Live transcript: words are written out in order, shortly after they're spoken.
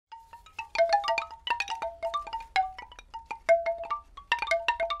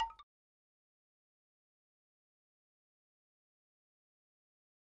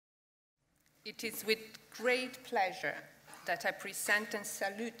It is with great pleasure that I present and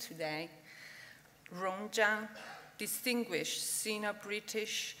salute today Jung Chang, distinguished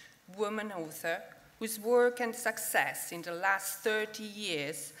Sino-British woman author, whose work and success in the last 30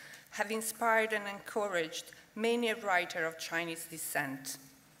 years have inspired and encouraged many a writer of Chinese descent.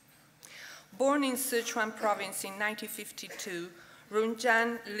 Born in Sichuan province in 1952, Jung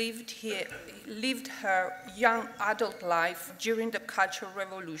Chang lived her young adult life during the Cultural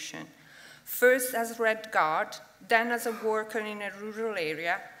Revolution, first as Red Guard, then as a worker in a rural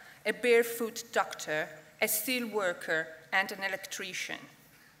area, a barefoot doctor, a steel worker, and an electrician.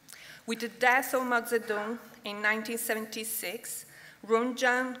 With the death of Mao Zedong in 1976, Jung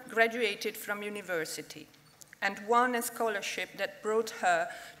Chang graduated from university and won a scholarship that brought her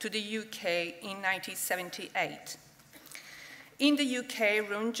to the UK in 1978. In the UK,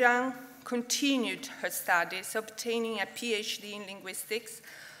 Jung Chang continued her studies, obtaining a PhD in linguistics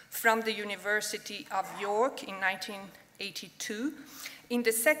from the University of York in 1982. In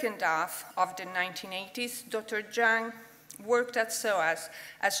the second half of the 1980s, Dr. Chang worked at SOAS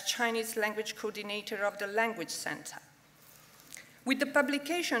as Chinese language coordinator of the Language Center. With the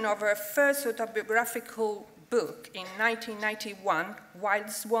publication of her first autobiographical book in 1991, Wild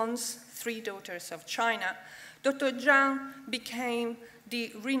Swans, Three Daughters of China, Dr. Chang became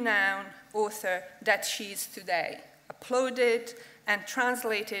the renowned author that she is today, applauded and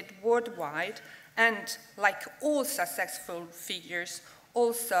translated worldwide, and like all successful figures,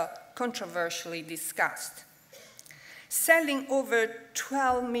 also controversially discussed. Selling over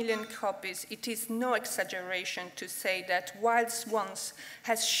 12 million copies, it is no exaggeration to say that Wild Swans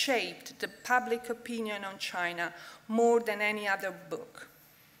has shaped the public opinion on China more than any other book.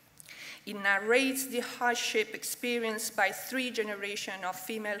 It narrates the hardship experienced by 3 generations of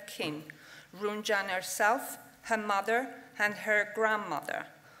female kin, Jung Chang herself, her mother, and her grandmother,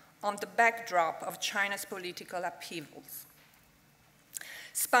 on the backdrop of China's political upheavals.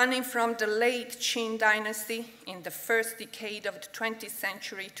 Spanning from the late Qing dynasty in the first decade of the 20th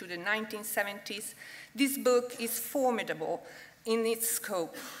century to the 1970s, this book is formidable in its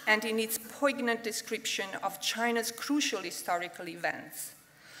scope and in its poignant description of China's crucial historical events.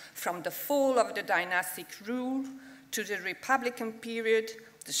 From the fall of the dynastic rule to the Republican period,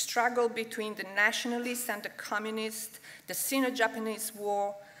 the struggle between the nationalists and the communists, the Sino-Japanese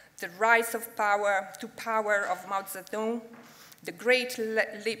War, the rise of power of Mao Zedong, the great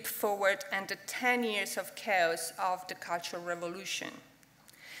leap forward, and the 10 years of chaos of the Cultural Revolution.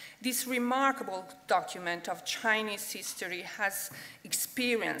 This remarkable document of Chinese history, as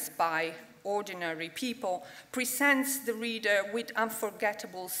experienced by ordinary people, presents the reader with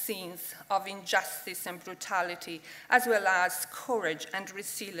unforgettable scenes of injustice and brutality, as well as courage and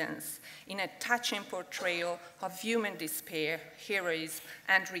resilience in a touching portrayal of human despair, heroism,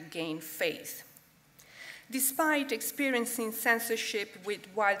 and regained faith. Despite experiencing censorship with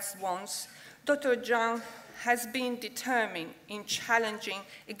Wild Swans, Dr. Chang has been determined in challenging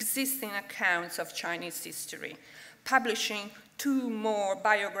existing accounts of Chinese history, publishing 2 more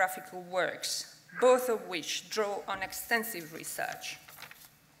biographical works, both of which draw on extensive research.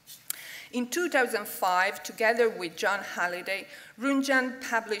 In 2005, together with Jon Halliday, Jung Chang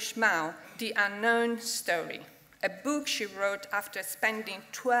published Mao, The Unknown Story, a book she wrote after spending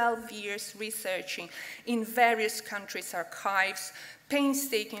 12 years researching in various countries' archives,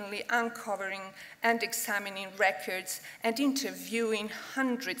 painstakingly uncovering and examining records and interviewing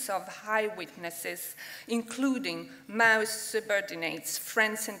hundreds of eyewitnesses, including Mao's subordinates,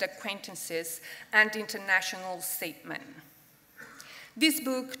 friends and acquaintances, and international statesmen. This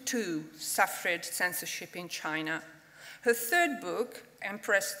book, too, suffered censorship in China. Her third book,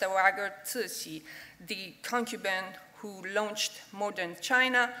 Empress Dowager Cixi, The Concubine Who Launched Modern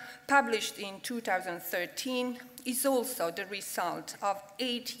China, published in 2013, is also the result of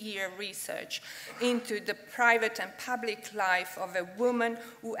 8-year research into the private and public life of a woman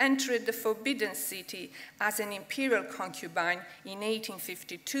who entered the Forbidden City as an imperial concubine in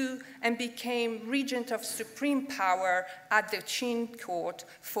 1852 and became regent of supreme power at the Qing court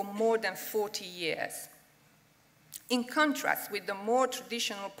for more than 40 years. In contrast with the more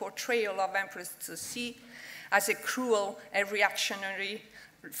traditional portrayal of Empress Cixi as a cruel and reactionary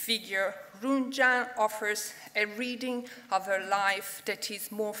figure, Jung Chang offers a reading of her life that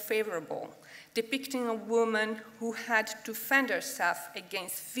is more favorable, depicting a woman who had to fend herself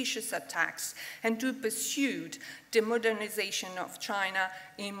against vicious attacks and who pursued the modernization of China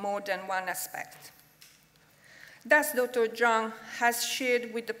in more than one aspect. Thus, Dr. Chang has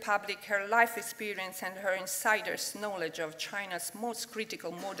shared with the public her life experience and her insider's knowledge of China's most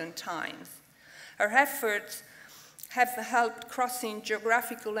critical modern times. Her efforts have helped crossing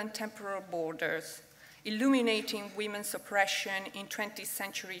geographical and temporal borders, illuminating women's oppression in 20th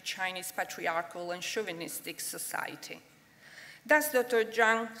century Chinese patriarchal and chauvinistic society. Thus, Dr.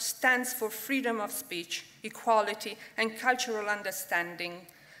 Jung stands for freedom of speech, equality, and cultural understanding,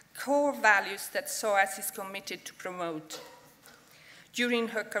 core values that SOAS is committed to promote. During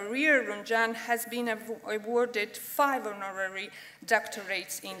her career, Runjan has been awarded 5 honorary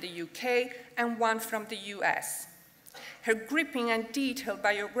doctorates in the UK and 1 from the US. Her gripping and detailed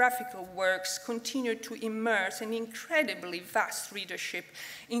biographical works continue to immerse an incredibly vast readership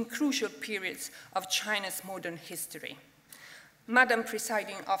in crucial periods of China's modern history. Madam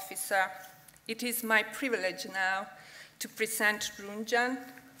Presiding Officer, it is my privilege now to present Runjan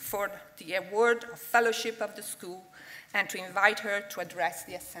for the award of Fellowship of the School and to invite her to address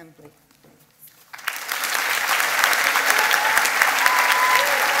the Assembly.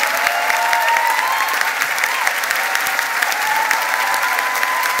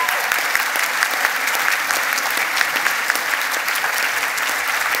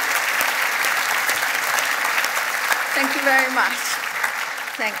 Thank you very much.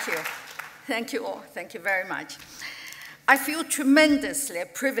 Thank you. Thank you all. Thank you very much. I feel tremendously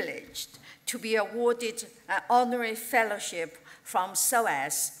privileged to be awarded an honorary fellowship from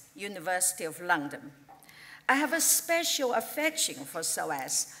SOAS, University of London. I have a special affection for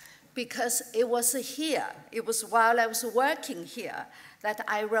SOAS because it was here, it was while I was working here that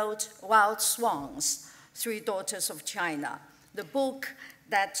I wrote Wild Swans, 3 Daughters of China, the book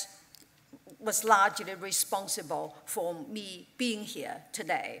that was largely responsible for me being here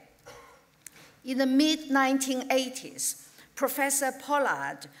today. In the mid-1980s, Professor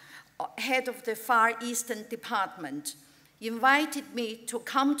Pollard, head of the Far Eastern Department, invited me to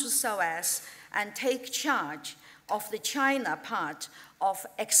come to SOAS and take charge of the China part of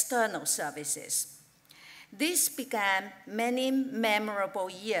external services. This began many memorable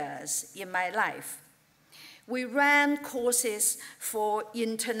years in my life. We ran courses for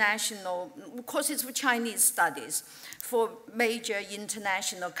Chinese studies for major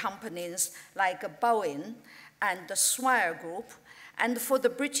international companies like Boeing and the Swire Group, and for the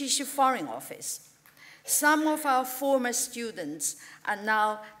British Foreign Office. Some of our former students are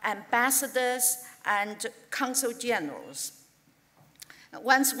now ambassadors and consul generals.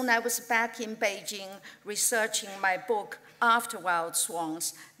 Once when I was back in Beijing researching my book after Wild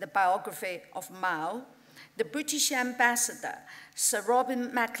Swans, the biography of Mao, the British ambassador, Sir Robin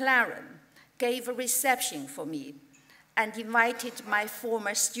McLaren, gave a reception for me and invited my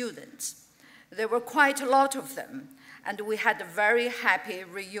former students. There were quite a lot of them, and we had a very happy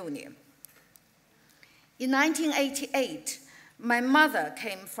reunion. In 1988, my mother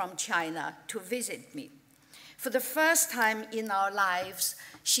came from China to visit me. For the first time in our lives,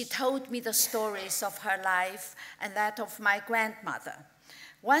 she told me the stories of her life and that of my grandmother.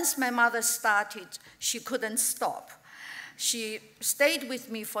 Once my mother started, she couldn't stop. She stayed with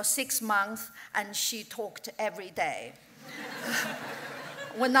me for 6 months, and she talked every day.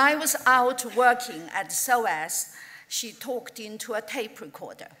 When I was out working at SOAS, she talked into a tape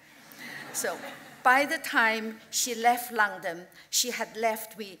recorder. So by the time she left London, she had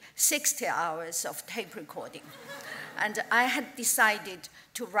left me 60 hours of tape recording. And I had decided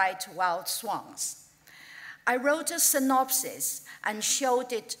to write Wild Swans. I wrote a synopsis and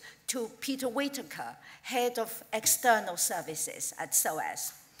showed it to Peter Whitaker, head of external services at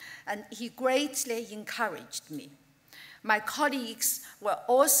SOAS, and he greatly encouraged me. My colleagues were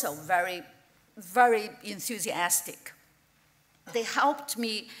also very, very enthusiastic. They helped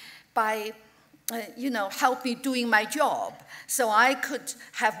me by, help me doing my job so I could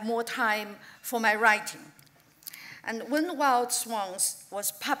have more time for my writing. And when Wild Swans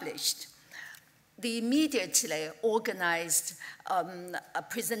was published, they immediately organized a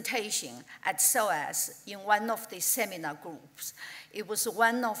presentation at SOAS in one of the seminar groups. It was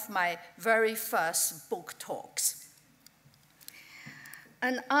one of my very first book talks.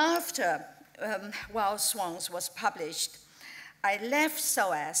 And after Wild Swans was published, I left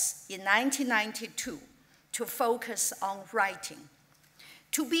SOAS in 1992 to focus on writing.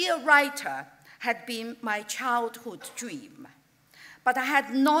 To be a writer had been my childhood dream. But I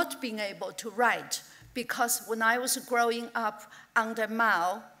had not been able to write because when I was growing up under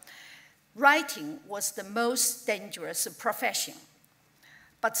Mao, writing was the most dangerous profession.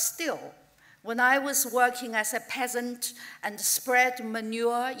 But still, when I was working as a peasant and spread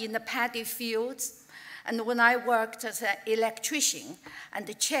manure in the paddy fields, and when I worked as an electrician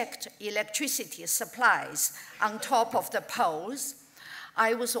and checked electricity supplies on top of the poles,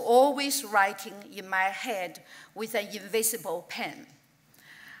 I was always writing in my head with an invisible pen.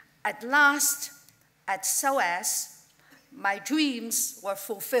 At last, at SOAS, my dreams were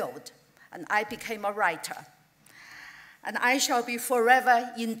fulfilled, and I became a writer. And I shall be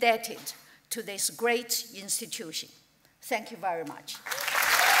forever indebted to this great institution. Thank you very much.